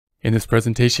In this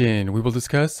presentation, we will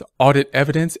discuss audit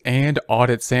evidence and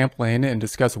audit sampling and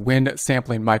discuss when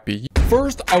sampling might be used.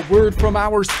 First, a word from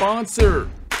our sponsor.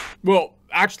 Well,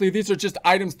 actually, these are just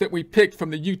items that we picked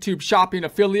from the YouTube Shopping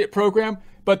Affiliate Program,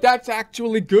 but that's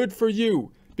actually good for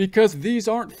you because these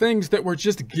aren't things that were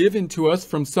just given to us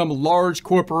from some large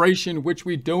corporation which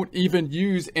we don't even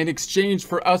use in exchange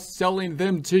for us selling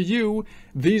them to you.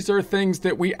 These are things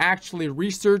that we actually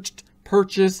researched,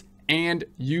 purchased, and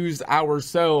use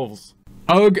ourselves.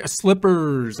 UGG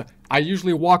slippers. I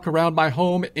usually walk around my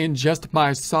home in just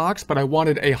my socks, but I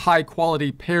wanted a high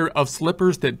quality pair of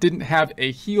slippers that didn't have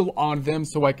a heel on them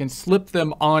so I can slip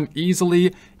them on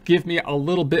easily, give me a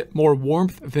little bit more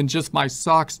warmth than just my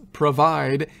socks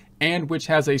provide, and which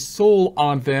has a sole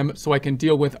on them so I can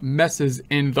deal with messes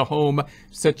in the home,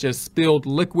 such as spilled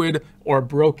liquid or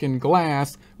broken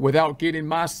glass, without getting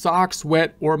my socks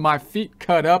wet or my feet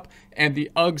cut up, and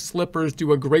the UGG slippers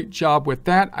do a great job with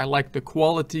that. I like the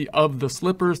quality of the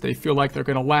slippers. They feel like they're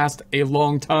gonna last a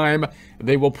long time.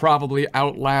 They will probably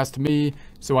outlast me,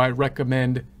 so I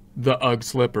recommend the UGG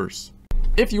slippers.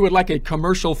 If you would like a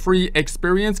commercial-free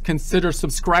experience, consider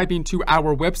subscribing to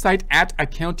our website at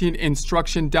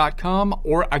accountinginstruction.com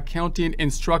or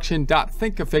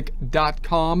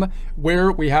accountinginstruction.thinkific.com,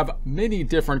 where we have many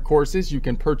different courses. You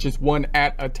can purchase one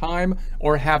at a time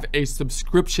or have a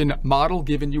subscription model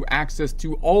giving you access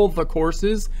to all the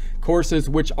courses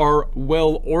which are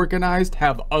well organized,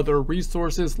 have other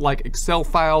resources like Excel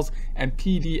files and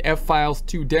PDF files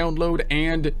to download,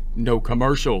 and no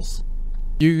commercials.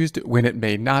 Used, when it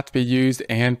may not be used,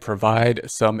 and provide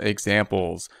some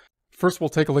examples. First, we'll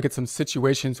take a look at some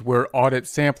situations where audit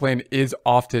sampling is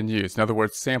often used. In other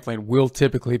words, sampling will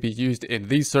typically be used in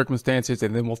these circumstances,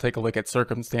 and then we'll take a look at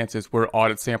circumstances where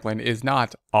audit sampling is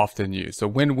not often used. So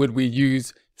when would we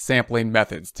use sampling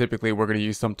methods? Typically, we're going to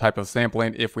use some type of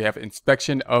sampling if we have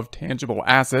inspection of tangible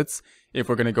assets. If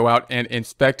we're going to go out and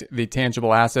inspect the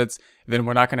tangible assets, then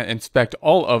we're not going to inspect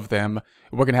all of them.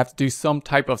 We're going to have to do some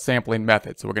type of sampling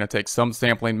method. So we're going to take some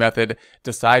sampling method,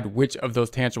 decide which of those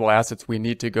tangible assets we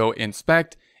need to go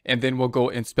inspect, and then we'll go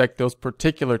inspect those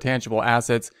particular tangible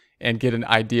assets and get an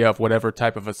idea of whatever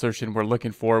type of assertion we're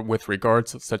looking for with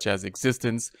regards, such as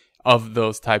existence of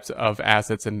those types of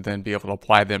assets, and then be able to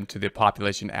apply them to the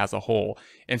population as a whole.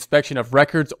 Inspection of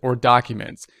records or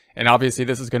documents. And obviously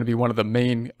this is going to be one of the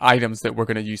main items that we're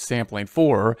going to use sampling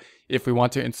for. If we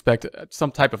want to inspect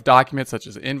some type of document such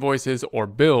as invoices or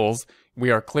bills,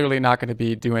 we are clearly not going to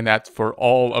be doing that for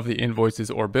all of the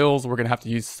invoices or bills. We're going to have to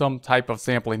use some type of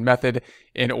sampling method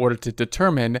in order to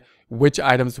determine which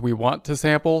items we want to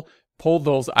sample, pull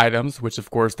those items, which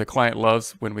of course the client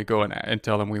loves when we go and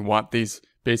tell them we want these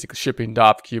basic shipping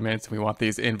documents, we want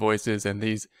these invoices and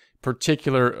these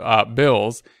particular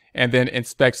bills, and then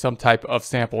inspect some type of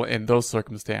sample in those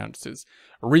circumstances.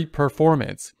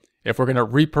 Reperformance. If we're going to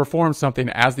reperform something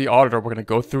as the auditor, we're going to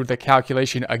go through the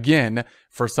calculation again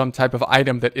for some type of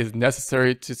item that is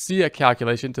necessary to see a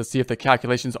calculation, to see if the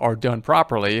calculations are done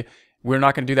properly. We're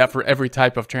not going to do that for every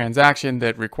type of transaction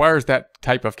that requires that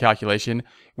type of calculation.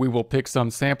 We will pick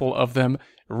some sample of them,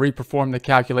 reperform the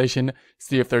calculation,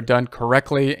 see if they're done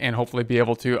correctly, and hopefully be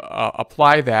able to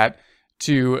apply that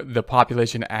to the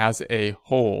population as a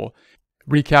whole.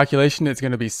 Recalculation is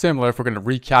going to be similar. If we're going to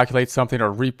recalculate something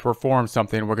or reperform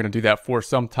something, we're going to do that for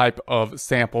some type of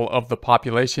sample of the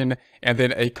population. And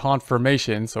then a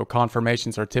confirmation. So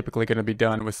confirmations are typically going to be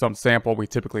done with some sample. We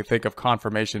typically think of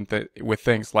confirmation with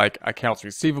things like accounts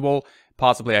receivable,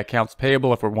 possibly accounts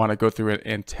payable. If we want to go through it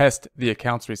and test the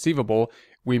accounts receivable,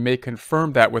 we may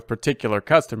confirm that with particular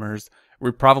customers.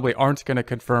 We probably aren't going to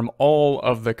confirm all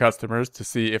of the customers to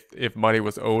see if money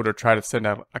was owed or try to send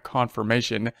out a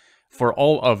confirmation for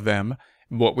all of them.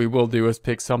 What we will do is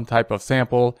pick some type of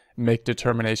sample, make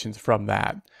determinations from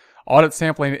that. Audit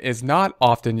sampling is not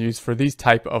often used for these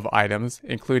type of items,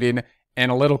 including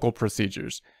analytical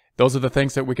procedures. Those are the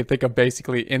things that we could think of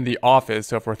basically in the office.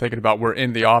 So if we're thinking about we're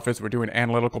in the office, we're doing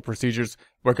analytical procedures,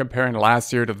 we're comparing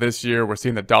last year to this year, we're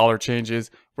seeing the dollar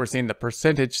changes, we're seeing the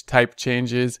percentage type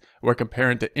changes, we're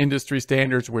comparing to industry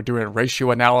standards, we're doing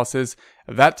ratio analysis,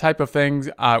 that type of things.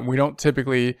 We don't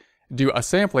typically do a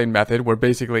sampling method. We're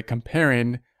basically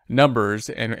comparing numbers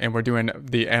and we're doing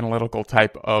the analytical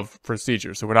type of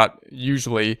procedure. So we're not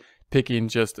usually picking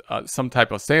just some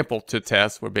type of sample to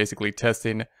test. We're basically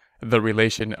testing the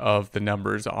relation of the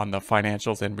numbers on the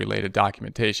financials and related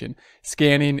documentation.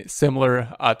 Scanning,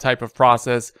 similar type of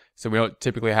process. So we don't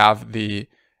typically have the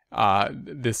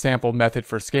sample method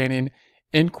for scanning.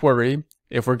 Inquiry,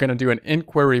 if we're going to do an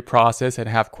inquiry process and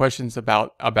have questions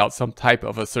about some type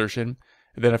of assertion,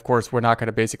 then of course we're not going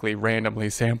to basically randomly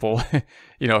sample,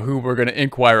 who we're going to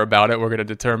inquire about it. We're going to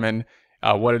determine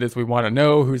what it is we want to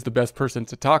know, who's the best person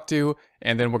to talk to,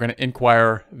 and then we're going to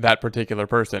inquire that particular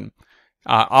person.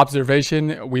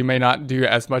 Observation, we may not do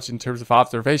as much in terms of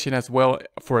observation as well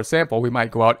for a sample. We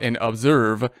might go out and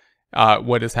observe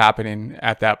what is happening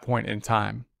at that point in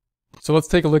time. So let's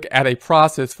take a look at a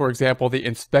process, for example, the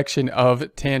inspection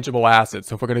of tangible assets.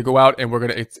 So if we're going to go out and we're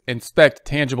going to inspect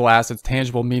tangible assets,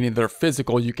 tangible meaning they're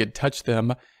physical, you can touch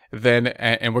them, then,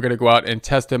 and we're going to go out and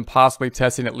test them, possibly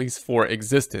testing at least for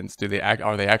existence.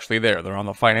 Are they actually there? They're on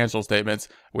the financial statements.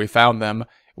 We found them.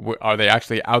 Are they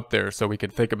actually out there? So we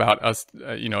could think about us,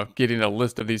 getting a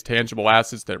list of these tangible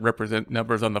assets that represent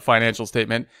numbers on the financial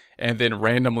statement, and then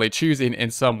randomly choosing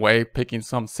in some way, picking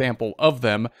some sample of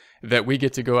them that we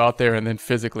get to go out there and then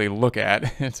physically look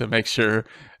at to make sure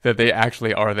that they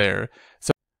actually are there.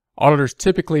 So auditors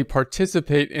typically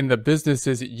participate in the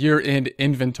business's year-end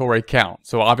inventory count.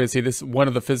 So obviously this is one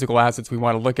of the physical assets we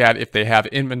want to look at. If they have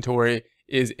inventory,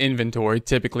 is inventory.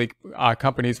 Typically,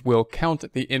 companies will count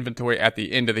the inventory at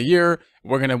the end of the year.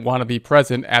 We're going to want to be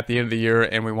present at the end of the year,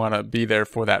 and we want to be there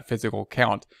for that physical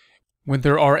count. When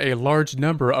there are a large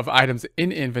number of items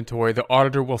in inventory, the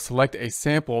auditor will select a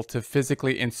sample to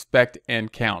physically inspect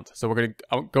and count. So we're going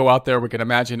to go out there. We can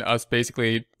imagine us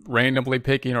basically randomly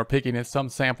picking in some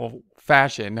sample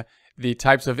fashion the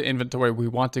types of inventory we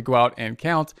want to go out and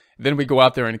count. Then we go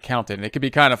out there and count it. And it can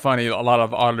be kind of funny. A lot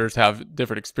of auditors have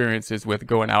different experiences with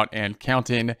going out and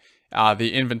counting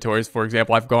the inventories. For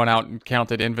example, I've gone out and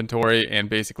counted inventory and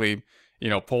basically,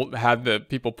 had the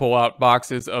people pull out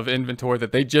boxes of inventory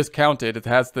that they just counted. It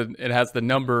has the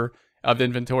number of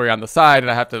inventory on the side,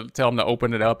 and I have to tell them to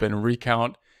open it up and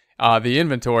recount the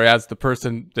inventory as the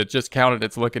person that just counted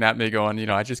it's looking at me going,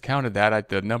 I just counted that.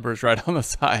 The number's right on the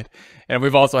side. And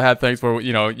we've also had things where,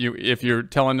 if you're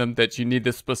telling them that you need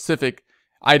this specific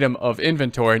item of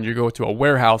inventory and you go to a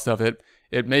warehouse of it,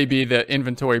 it may be the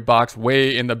inventory box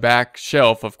way in the back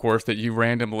shelf, of course, that you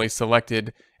randomly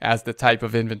selected as the type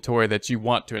of inventory that you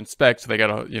want to inspect. So they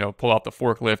got to, pull out the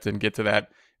forklift and get to that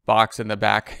box in the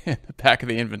back of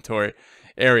the inventory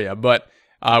area. But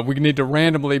we need to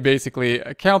randomly basically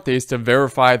count these to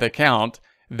verify the count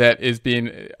that is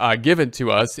being given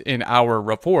to us in our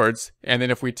reports. And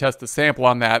then if we test the sample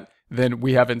on that, then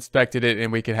we have inspected it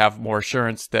and we can have more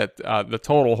assurance that the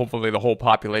total, hopefully the whole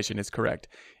population, is correct.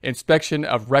 Inspection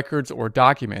of records or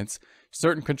documents.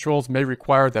 Certain controls may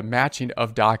require the matching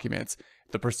of documents.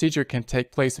 The procedure can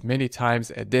take place many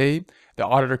times a day. The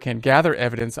auditor can gather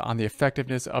evidence on the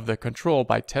effectiveness of the control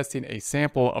by testing a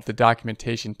sample of the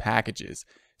documentation packages.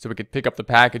 So we could pick up the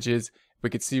packages, we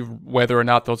could see whether or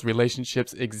not those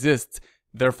relationships exist.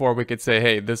 Therefore, we could say,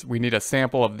 hey, we need a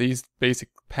sample of these basic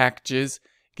packages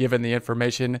given the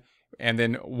information. And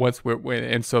then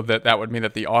so that would mean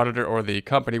that the auditor or the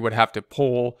company would have to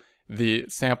pull the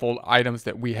sample items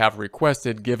that we have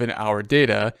requested given our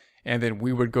data, and then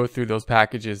we would go through those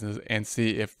packages and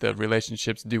see if the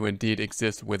relationships do indeed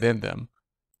exist within them.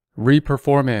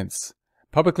 Reperformance.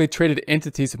 Publicly traded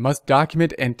entities must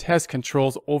document and test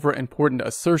controls over important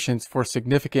assertions for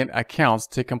significant accounts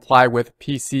to comply with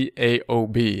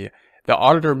PCAOB. The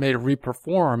auditor may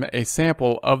reperform a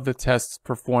sample of the tests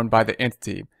performed by the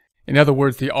entity. In other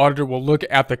words, the auditor will look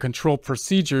at the control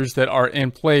procedures that are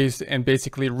in place and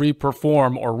basically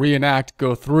reperform or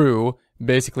go through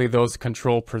basically those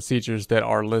control procedures that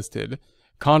are listed.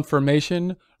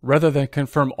 Confirmation. Rather than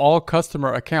confirm all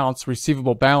customer accounts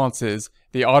receivable balances,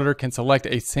 the auditor can select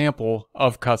a sample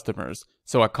of customers.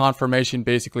 So a confirmation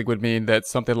basically would mean that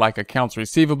something like accounts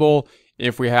receivable,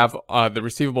 if we have the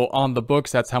receivable on the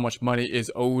books, that's how much money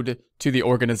is owed to the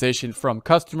organization from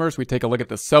customers. We take a look at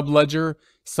the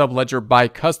subledger by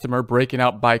customer, breaking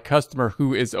out by customer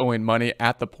who is owing money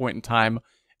at the point in time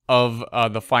of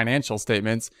the financial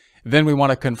statements. Then we want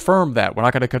to confirm that. We're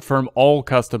not going to confirm all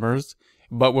customers,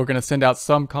 but we're going to send out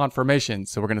some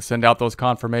confirmations. So we're going to send out those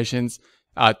confirmations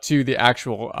to the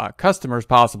actual customers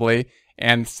possibly,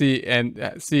 and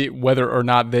see whether or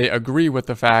not they agree with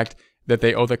the fact that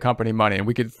they owe the company money. And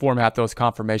we could format those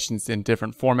confirmations in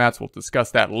different formats. We'll discuss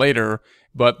that later.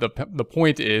 But the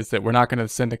point is that we're not going to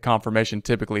send a confirmation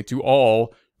typically to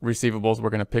all receivables. We're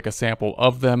going to pick a sample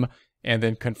of them and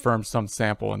then confirm some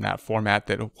sample in that format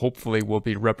that hopefully will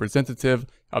be representative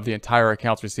of the entire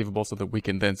accounts receivable, so that we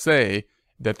can then say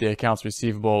that the accounts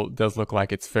receivable does look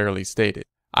like it's fairly stated.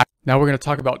 Now we're going to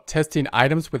talk about testing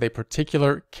items with a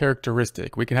particular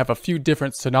characteristic. We can have a few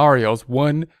different scenarios.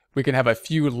 One, we can have a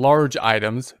few large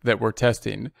items that we're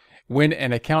testing. When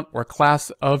an account or class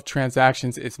of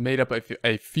transactions is made up of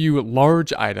a few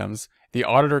large items, the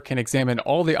auditor can examine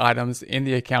all the items in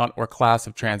the account or class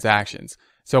of transactions.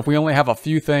 So if we only have a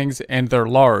few things and they're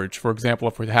large, for example,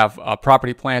 if we have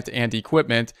property, plant, and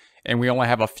equipment, and we only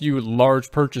have a few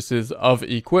large purchases of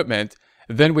equipment,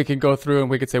 then we can go through and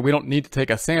we could say we don't need to take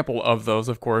a sample of those.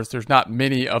 Of course, there's not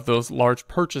many of those large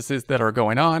purchases that are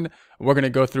going on. We're going to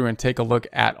go through and take a look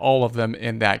at all of them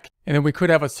in that. And then we could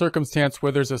have a circumstance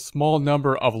where there's a small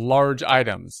number of large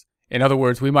items. In other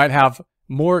words, we might have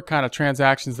more kind of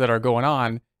transactions that are going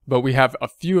on, but we have a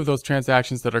few of those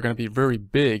transactions that are going to be very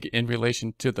big in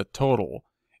relation to the total.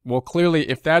 Well, clearly,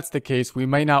 if that's the case, we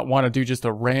may not want to do just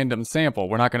a random sample.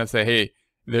 We're not going to say, hey,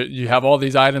 you have all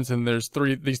these items and there's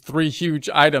these three huge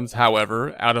items,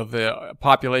 however, out of the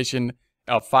population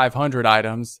of 500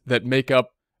 items that make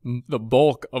up the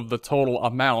bulk of the total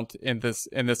amount in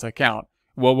this account.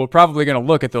 Well, we're probably going to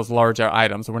look at those larger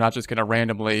items. We're not just going to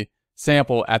randomly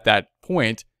sample at that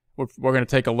point. We're going to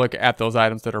take a look at those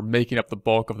items that are making up the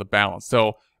bulk of the balance.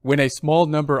 So when a small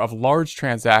number of large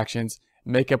transactions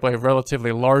make up a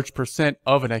relatively large percent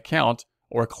of an account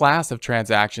or class of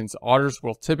transactions, auditors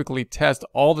will typically test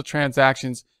all the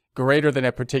transactions greater than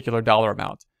a particular dollar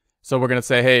amount. So we're going to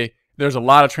say, hey, there's a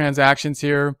lot of transactions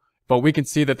here, but we can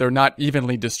see that they're not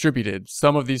evenly distributed.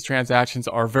 Some of these transactions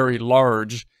are very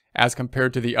large as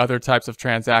compared to the other types of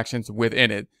transactions within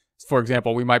it. For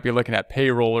example, we might be looking at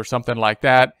payroll or something like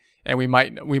that, and we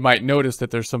might notice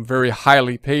that there's some very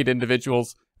highly paid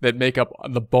individuals that make up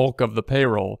the bulk of the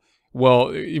payroll. Well,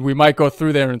 we might go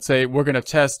through there and say, we're going to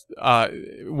test,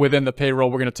 within the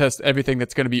payroll, we're going to test everything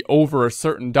that's going to be over a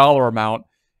certain dollar amount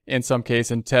in some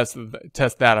case and test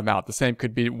that amount. The same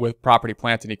could be with property,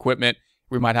 plant, and equipment.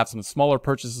 We might have some smaller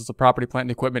purchases of property, plant,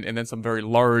 and equipment, and then some very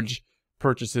large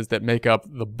purchases that make up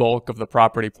the bulk of the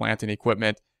property, plant, and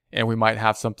equipment. And we might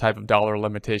have some type of dollar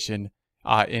limitation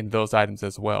in those items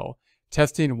as well.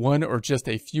 Testing one or just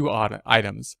a few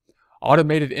items.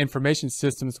 Automated information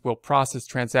systems will process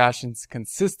transactions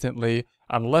consistently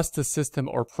unless the system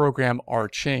or program are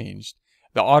changed.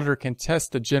 The auditor can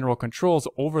test the general controls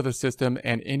over the system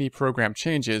and any program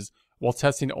changes while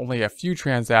testing only a few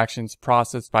transactions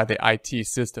processed by the IT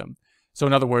system. So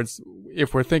in other words,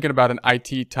 if we're thinking about an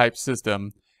IT type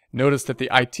system, notice that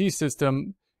the IT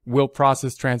system will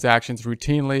process transactions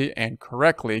routinely and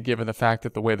correctly given the fact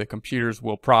that the way the computers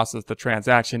will process the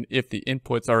transaction if the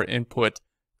inputs are input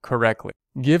correctly.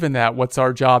 Given that, what's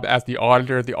our job as the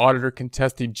auditor? The auditor can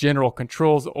test the general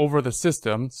controls over the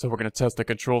system. So we're going to test the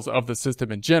controls of the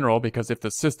system in general, because if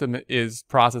the system is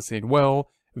processing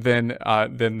well, then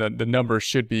the numbers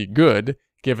should be good,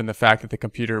 given the fact that the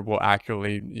computer will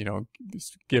accurately,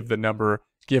 give the number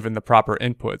given the proper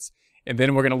inputs. And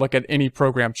then we're going to look at any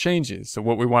program changes. So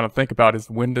what we want to think about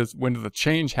is when the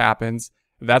change happens,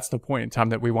 that's the point in time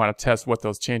that we want to test what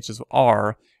those changes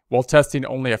are, while testing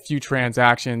only a few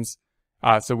transactions.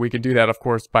 So we can do that, of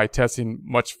course, by testing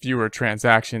much fewer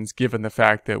transactions, given the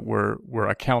fact that we're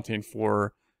accounting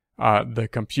for the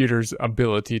computer's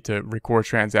ability to record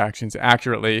transactions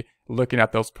accurately, looking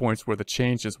at those points where the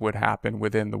changes would happen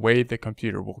within the way the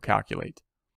computer will calculate.